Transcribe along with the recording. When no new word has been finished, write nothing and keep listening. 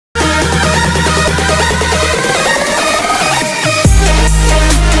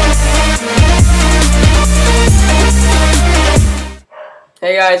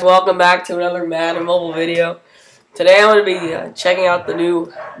Hey guys, welcome back to another Madden mobile video. Today I'm going to be checking out the new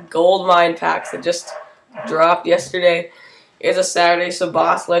GOLDMINE packs that just dropped yesterday. It's a Saturday, so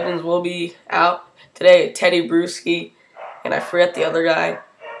Boss Legends will be out today. Teddy Bruschi, and I forget the other guy,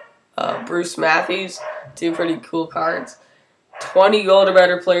 Bruce Matthews. Two pretty cool cards. 20 gold or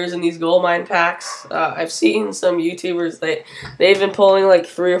better players in these GOLDMINE packs. I've seen some YouTubers, they've been pulling like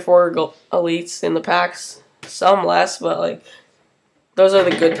 3 or 4 elites in the packs. Some less, but like those are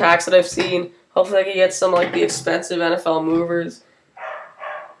the good packs that I've seen. Hopefully I can get some like the expensive NFL movers.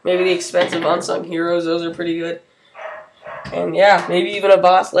 Maybe the expensive unsung heroes, those are pretty good. And yeah, maybe even a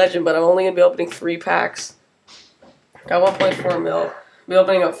boss legend, but I'm only going to be opening 3 packs. Got 1.4 mil. I'll be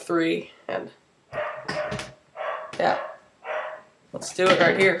opening up 3, and yeah. Let's do it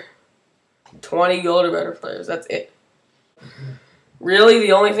right here. 20 gold or better players, that's it. Really,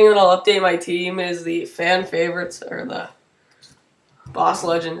 the only thing that'll update my team is the fan favorites, or the boss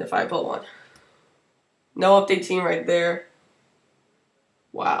legend, if I put one. No update team right there.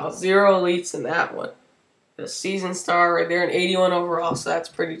 Wow, 0 elites in that one. The season star right there, an 81 overall, so that's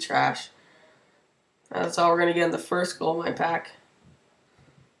pretty trash. That's all we're going to get in the first GOLDMINE pack.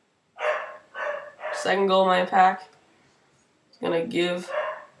 Second GOLDMINE pack is going to give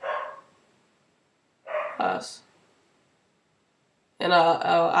us an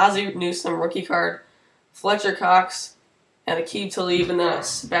Ozzie Newsome rookie card, Fletcher Cox, and a Keep to Leave, and then a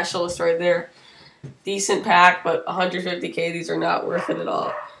specialist right there. Decent pack, but 150k, these are not worth it at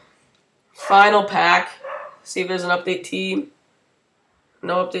all. Final pack. See if there's an update team.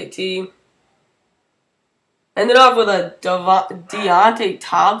 No update team. Ended off with a Deontay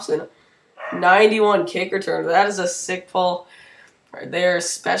Thompson 91 kick return. That is a sick pull right there.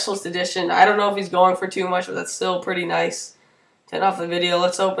 Specialist edition. I don't know if he's going for too much, but that's still pretty nice. 10 off the video.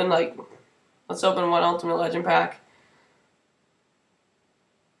 Let's open one Ultimate Legend pack.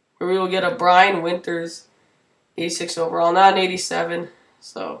 Where we will get a Brian Winters 86 overall, not an 87.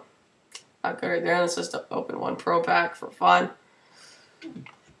 So not good right there. Let's just open one pro pack for fun.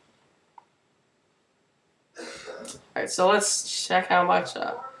 Alright, so let's check how much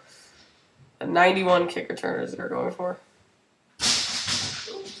the 91 kick returners are going for.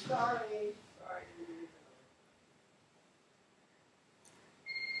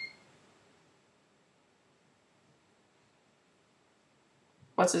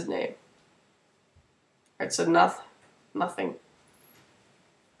 What's his name? Alright, so nothing.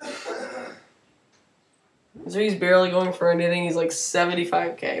 So he's barely going for anything. He's like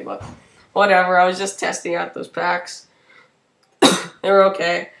 75k, but whatever. I was just testing out those packs. They were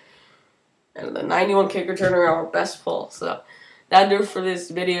okay. And the 91 kick returner are our best pull. So that'll do it for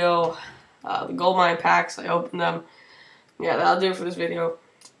this video. The GOLDMINE packs, I opened them. Yeah, that'll do it for this video.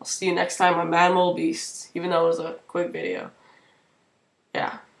 I'll see you next time on Madden Mobile Beast, even though it was a quick video.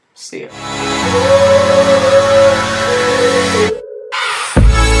 Yeah, see ya.